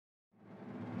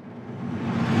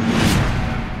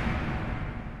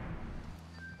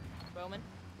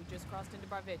crossed into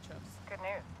Barvechos. Good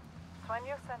news.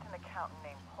 Sueño sent an accountant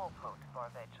named Pulpo to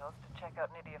Barvechos to check out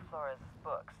Nydia Flores'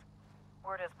 books.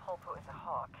 Word is Pulpo is a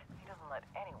hawk. He doesn't let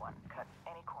anyone cut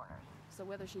any corners. So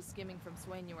whether she's skimming from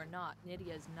Sueño or not,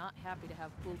 Nydia is not happy to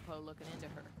have Pulpo looking into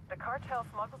her. The cartel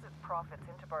smuggles its profits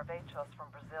into Barvechos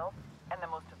from Brazil, and the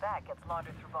most of that gets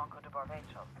laundered through Banco de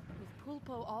Barvechos. With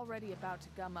Pulpo already about to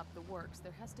gum up the works,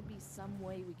 there has to be some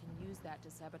way we can use that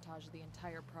to sabotage the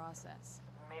entire process.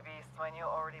 Maybe Sueño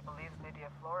already believes Nydia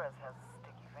Flores has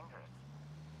sticky fingers.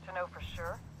 To know for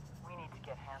sure, we need to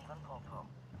get hands on Pulpo.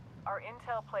 Our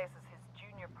intel places his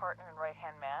junior partner and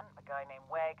right-hand man, a guy named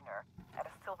Wagner, at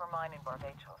a silver mine in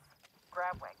Barvechos.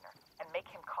 Grab Wagner and make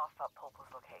him cough up Pulpo's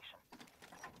location.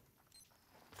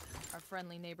 Our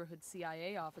friendly neighborhood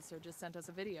CIA officer just sent us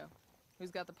a video. Who's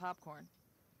got the popcorn?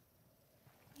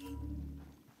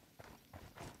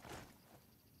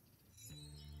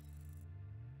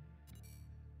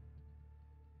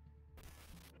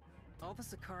 All the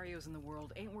Sicarios in the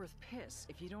world ain't worth piss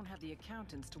if you don't have the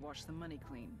accountants to wash the money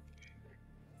clean.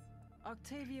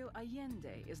 Octavio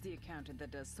Allende is the accountant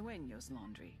that does Sueño's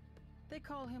laundry. They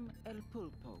call him El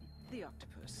Pulpo, the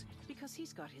octopus, because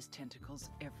he's got his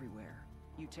tentacles everywhere.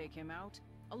 You take him out,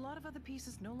 a lot of other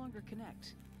pieces no longer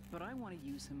connect, but I want to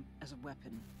use him as a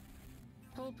weapon.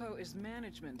 Pulpo is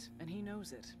management, and he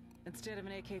knows it. Instead of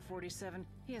an AK-47,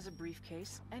 he has a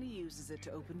briefcase, and he uses it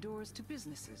to open doors to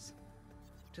businesses,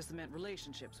 to cement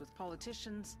relationships with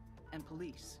politicians and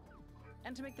police,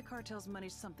 and to make the cartel's money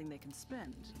something they can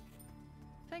spend.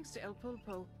 Thanks to El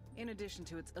Pulpo, in addition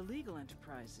to its illegal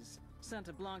enterprises,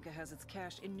 Santa Blanca has its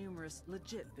cash in numerous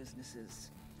legit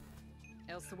businesses.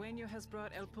 El Sueño has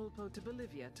brought El Pulpo to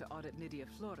Bolivia to audit Nydia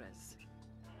Flores.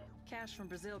 Cash from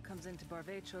Brazil comes into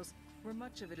Barvechos, where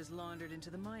much of it is laundered into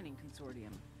the mining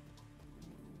consortium.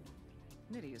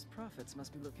 Nydia's profits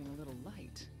must be looking a little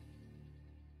light.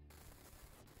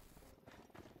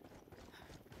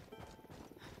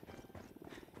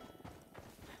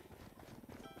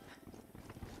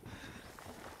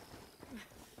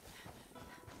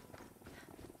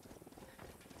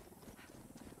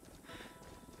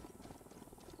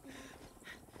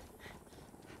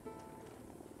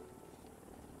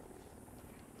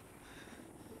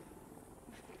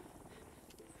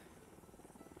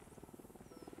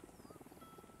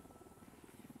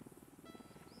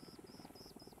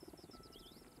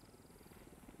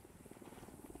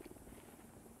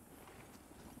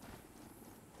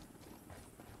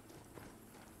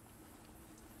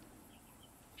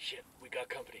 Shit, we got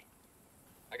company.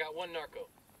 I got one narco.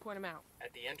 Point him out.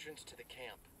 At the entrance to the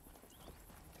camp.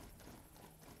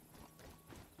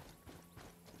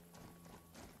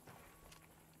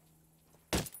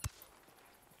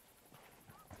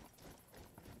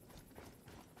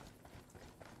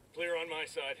 Clear on my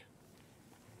side.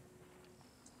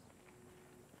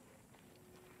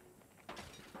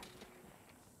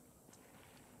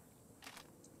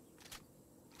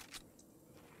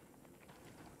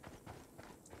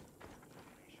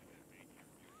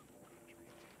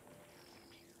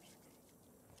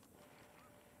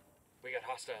 We got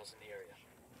hostiles in the area.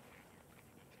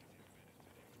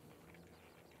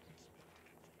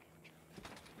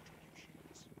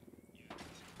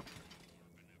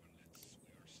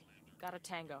 Got a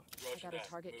tango. Roger I got that. a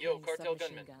target Yo, carrying cartel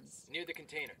submachine gunman. guns. Near the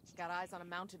container. Got eyes on a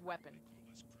mounted weapon.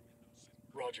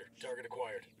 Roger. Target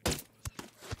acquired.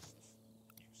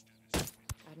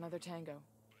 Got another tango.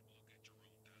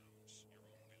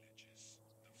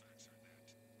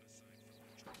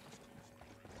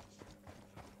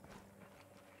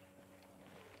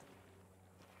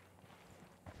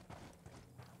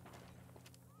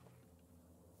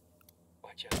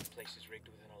 Watch out, the place is rigged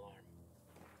with an alarm.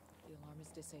 The alarm is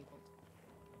disabled.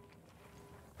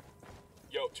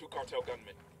 Yo, 2 cartel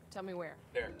gunmen. Tell me where.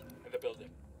 There, in the building.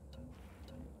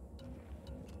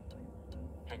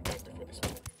 Hang back before they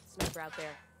spot. Sniper out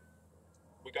there.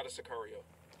 We got a Sicario.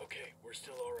 Okay, we're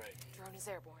still alright. Drone is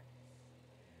airborne.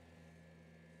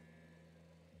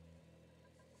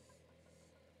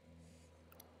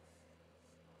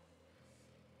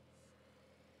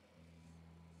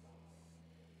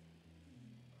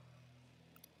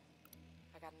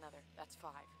 I got another. That's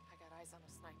 5. I got eyes on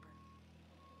a sniper.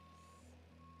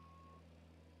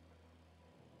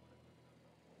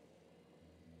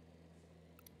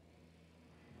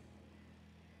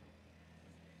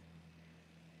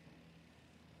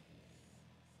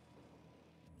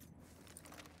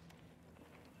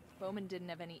 Bowman didn't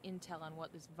have any intel on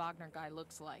what this Wagner guy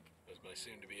looks like. As my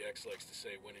soon-to-be ex likes to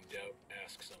say, when in doubt,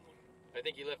 ask someone. I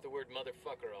think he left the word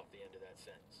motherfucker off the end of that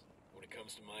sentence. When it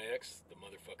comes to my ex, the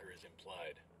motherfucker is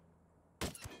implied.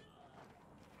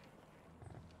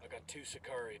 A I got 2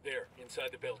 Sicari. There,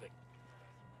 inside the building.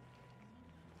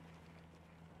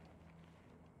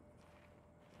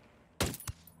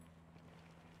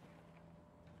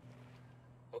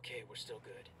 Okay, we're still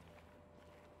good.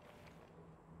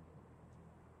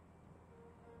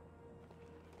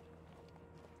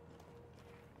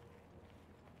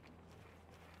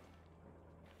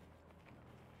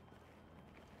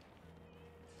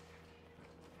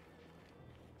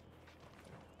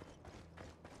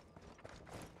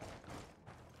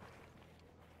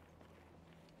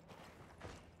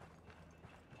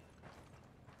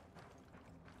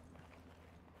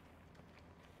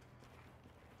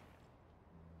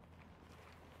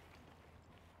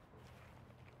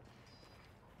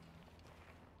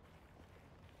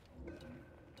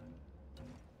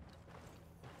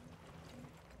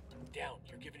 Down,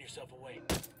 you're giving yourself away.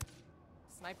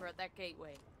 Sniper at that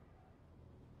gateway.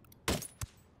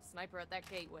 Sniper at that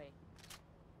gateway.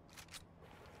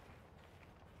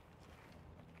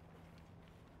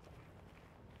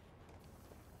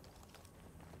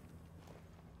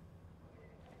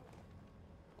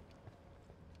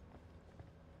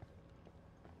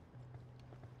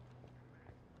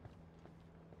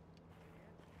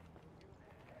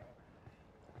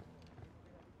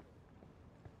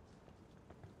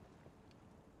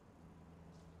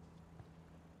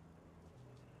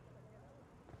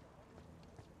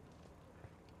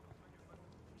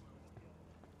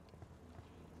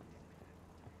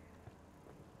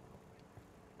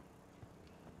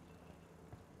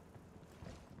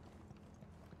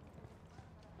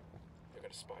 They're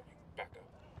gonna spot you. Back up.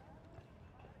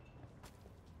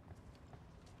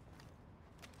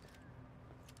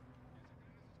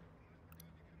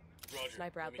 Roger.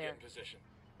 Sniper out Let me there. get in position.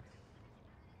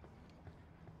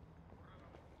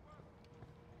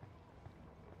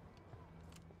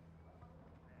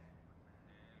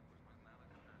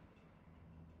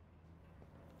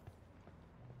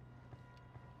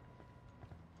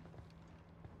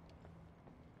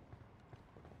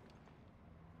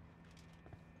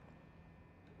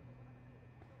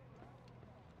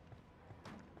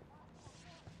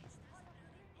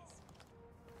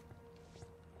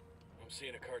 I'm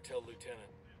seeing a cartel lieutenant.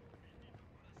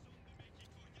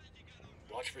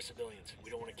 Watch for civilians. We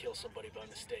don't want to kill somebody by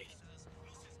mistake.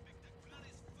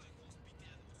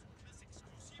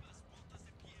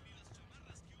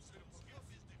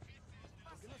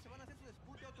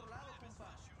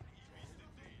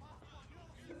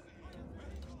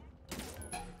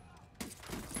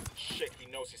 Shit, he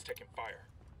knows he's taking fire.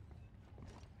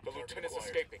 The lieutenant's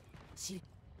escaping.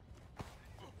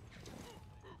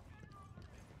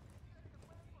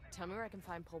 Tell me where I can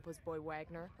find Pulpa's boy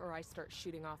Wagner, or I start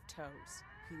shooting off toes.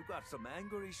 You got some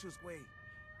anger issues, Way.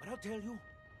 But I'll tell you,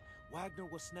 Wagner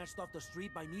was snatched off the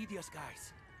street by media's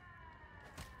guys.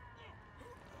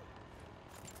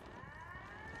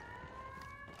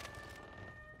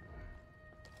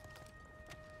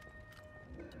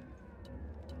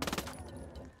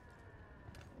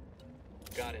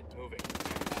 Got it, moving.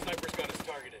 Sniper's got us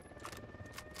targeted.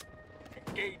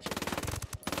 Engage.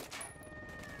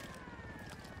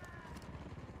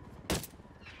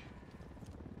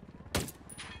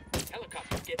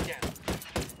 Helicopter, get down.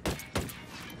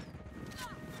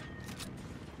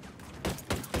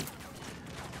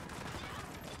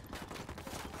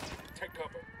 Take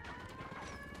cover.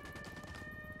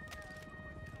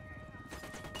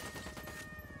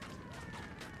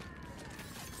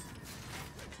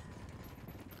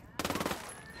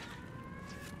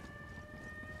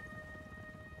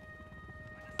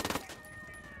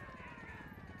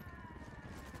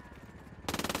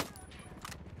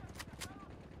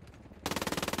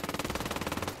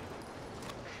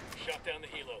 Shot down the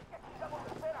helo.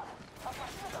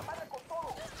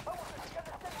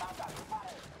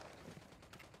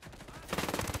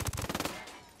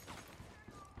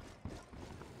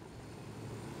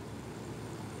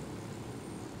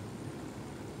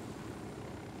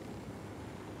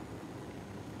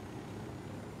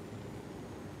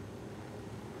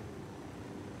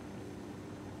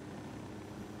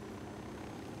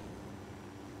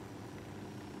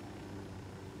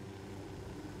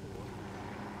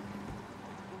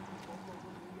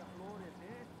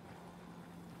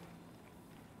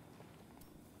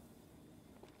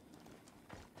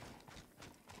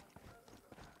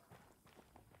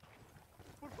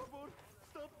 Por favor,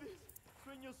 stop this.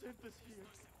 Sueño sent us here.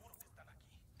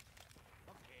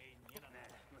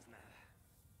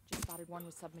 Just spotted one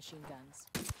with submachine guns.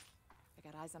 I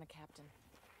got eyes on a captain.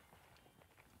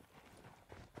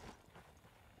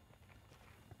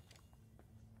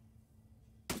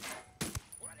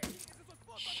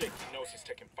 Shit, he knows he's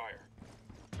taking fire.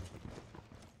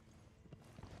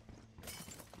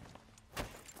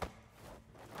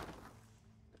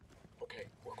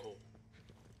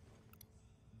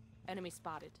 Enemy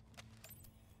spotted.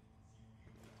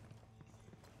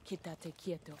 Quítate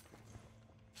quieto.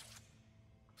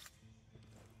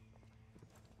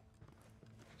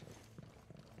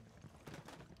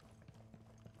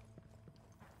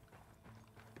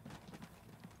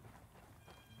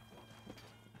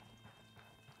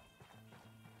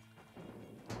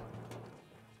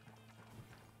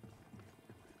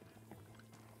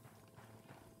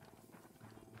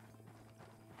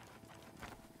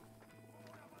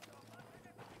 Right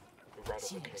over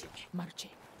Silencio. cage. Marche.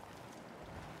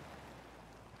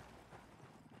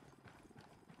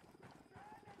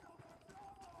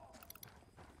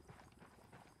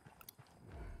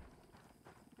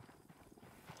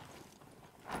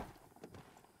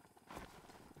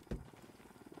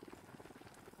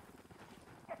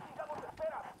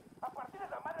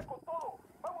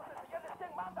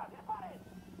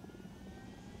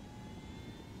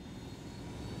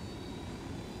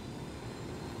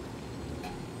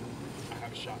 I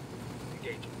have a shot.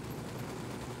 Engage.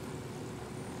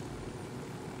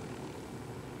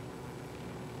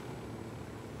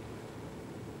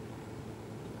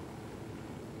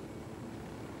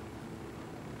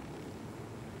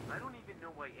 I don't even know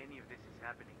why any of this is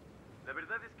happening. La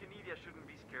verdad es que Nidia shouldn't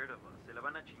be scared of us. Se la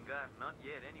van a chingar, not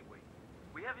yet anyway.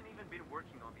 We haven't even been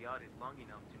working on the audit long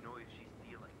enough to know if she's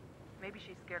stealing. Maybe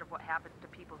she's scared of what happens to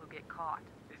people who get caught.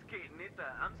 Es que,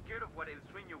 neta, I'm scared of what El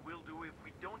Sueño will do if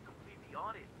we don't complete the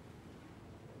audit.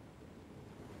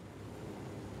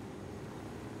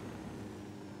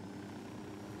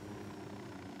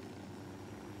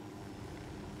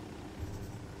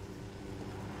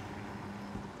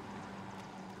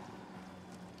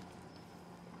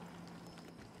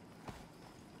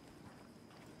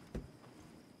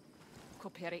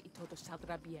 Coopere y todo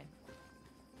saldrá bien.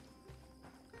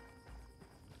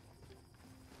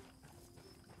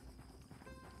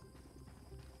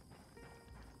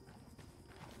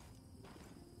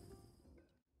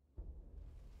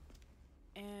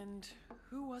 And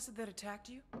who was it that attacked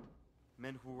you?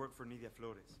 Men who work for Nidia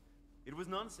Flores. It was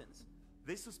nonsense.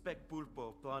 They suspect Pulpo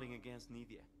of plotting against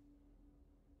Nidia.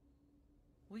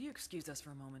 Will you excuse us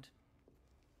for a moment?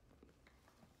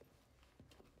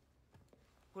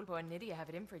 Pulpo and Nidia have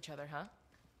it in for each other, huh?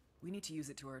 We need to use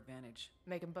it to our advantage.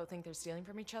 Make them both think they're stealing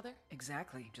from each other?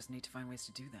 Exactly. Just need to find ways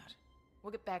to do that.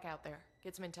 We'll get back out there.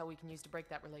 Get some intel we can use to break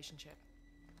that relationship.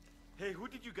 Hey, who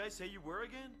did you guys say you were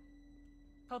again?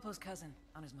 Pulpo's cousin,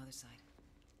 on his mother's side.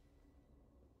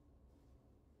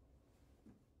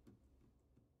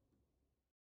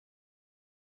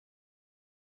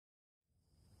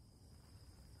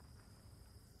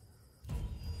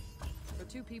 For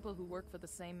two people who work for the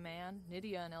same man,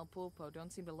 Nidia and El Pulpo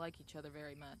don't seem to like each other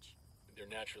very much. They're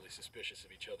naturally suspicious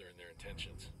of each other and their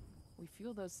intentions. We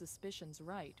feel those suspicions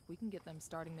right. We can get them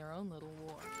starting their own little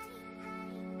war.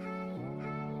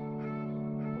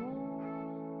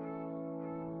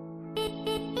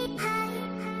 Ah!